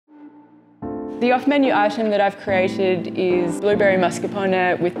The off-menu item that I've created is blueberry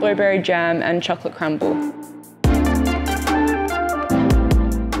mascarpone with blueberry jam and chocolate crumble.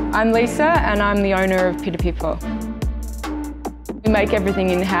 I'm Lisa and I'm the owner of Pidapipo. We make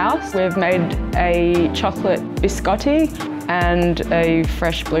everything in-house. We've made a chocolate biscotti and a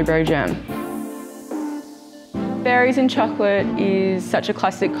fresh blueberry jam. Berries and chocolate is such a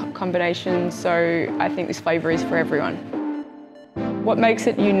classic combination, so I think this flavour is for everyone. What makes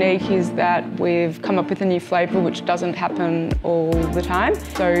it unique is that we've come up with a new flavour which doesn't happen all the time.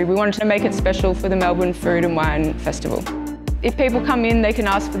 So we wanted to make it special for the Melbourne Food and Wine Festival. If people come in, they can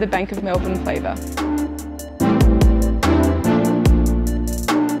ask for the Bank of Melbourne flavour.